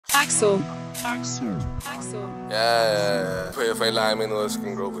Axel. Yeah. Pray if I lie, me know it's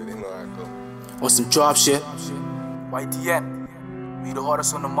gonna grow, but you know I go. Want some drop shit? YTN. We the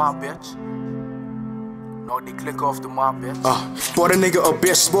hardest on the map, bitch. No, they click off the map, bitch. Bought a nigga a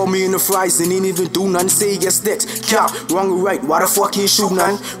bitch, spoiled me in the fries and ain't even do nothing. Say he get sticks. Cow, wrong or right, why the fuck he ain't shoot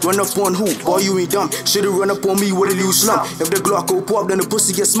nothing? Run up on who? Boy, you ain't dumb. Should've run up on me with a loose slump. If the Glock go pop, then the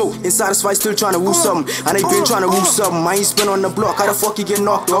pussy get smoked. Inside the fight, still trying to woo something. And they been trying to woo something. I ain't spin on the block, how the fuck you get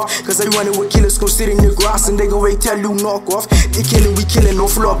knocked off? Cause they running with killers, go sit in the grass and they go wait tell you knock off. They killing, we killing, no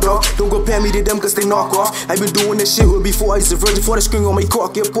flop, dog. Don't go pay me to them cause they knock off. I been doing this shit with before I was a virgin. For the screen on my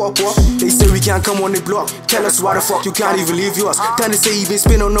cock, get pop off. They say we can't come on the block. Tell us why the fuck you can't even leave yours. Time to say you been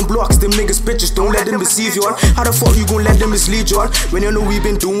spin on them blocks. Them niggas bitches, don't let them deceive you on. How the fuck you gon' let them mislead you on? When you know we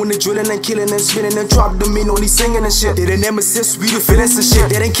been doing the drilling and killing and spinning and drop them in only singing and shit. They the nemesis, we the feelings and shit.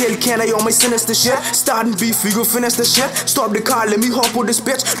 They didn't kill, can I on my sinister shit? Starting beef, we gon' finish the shit. Stop the car, let me hop on this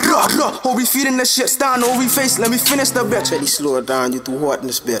bitch. How we feeding the shit? Stand over face, let me finish the bitch. Phetty, slow it down, you too hot in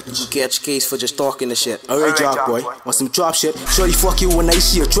this bitch. You catch case for just talking the shit. Alright, JackBoy, want some drop shit? Shorty fuck you when I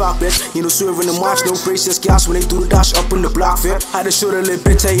see a drop bitch. You know, swerving the march, no gracious gas when they do the dash up in the block fit. Had to show the little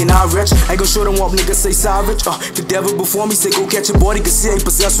bitch, I ain't not rich. I gon' show them up, niggas say savage. The devil before me say go catch a body, cause he ain't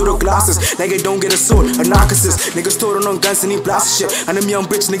possessed with the glasses. Like I don't get a sword, a narcissist. Niggas told on guns and he blast shit. And them young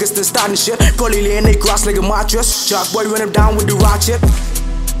bitch niggas still starting shit. Probably laying they grass like a mattress. JackBoy run him down with the ratchet.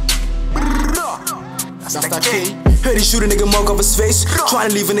 That's that key. Heard he shoot a nigga mug off his face. Trying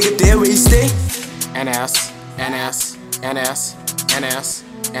to leave a nigga there where he stay. NS, NS, NS, NS,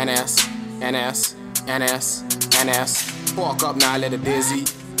 NS, NS, NS, NS. Walk up now, let it dizzy.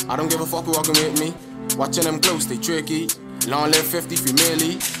 I don't give a fuck who walking with me. Watching them close, they tricky. Long live 50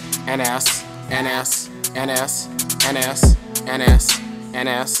 female. NS, NS, NS, NS, NS,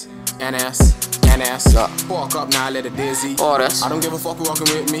 NS, NS, NS. Walk up now, let it dizzy. I don't give a fuck who walking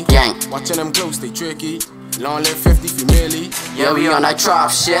with me. Watching them close, they tricky. Long live 50 female. Yeah, we on that trap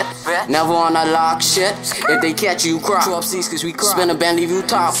shit. Never on that lock shit. If they catch you, crop. Drop seats cause we crop. Spin a band, leave you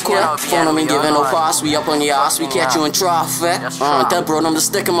top court. Phone them ain't giving no pass. We up on your ass, we catch you in traffic. Tell bro them to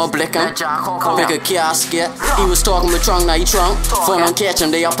stick him or blick him. Pick a casket. He was talking with trunk, now he trunk. Phone them catch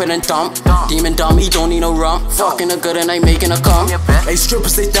him, they up in and dump. Demon dumb, he don't need no rum. Fucking a good and I making a come. Hey,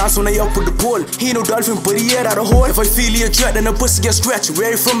 strippers they dance when they up with the pole. He ain't no dolphin, but he head out of hole. If I feel he a threat, then the pussy get stretched.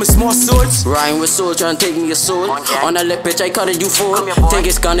 Ready from his small swords. Ryan with sword, trying to take me a soul. On that lip bitch, I cut it, you fool. Think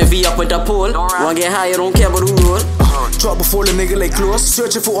it's gonna be up with the pole. Wanna get high, I don't care about who roll. Drop before the nigga like close.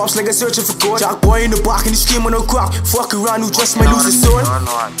 Searching for ops like I'm searching for gold. JackBoy in the back and he screaming no crack. Fuck around, who just might lose his soul.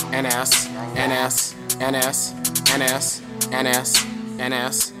 NS, NS, NS, NS, NS,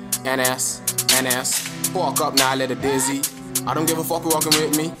 NS, NS, NS. Walk up now, let it dizzy. I don't give a fuck who walking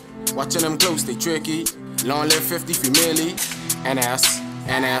with me. Watching them close, they tricky. Long live 50 female. NS,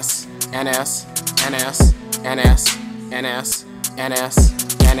 NS, NS, NS, NS, NS, NS,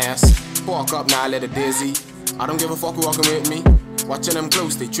 NS. Walk up now, let it dizzy. I don't give a fuck who walking with me. Watching them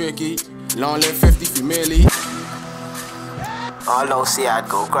close, they tricky. Long live 50 female. All out say I'd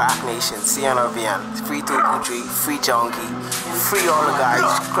go, Crack Nation, CNRVN, free 223, free Junkie, free all the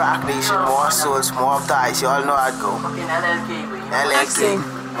guys, Crack Nation, more souls, more ties, you all know I'd go. LLK,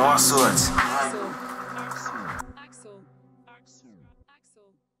 more souls.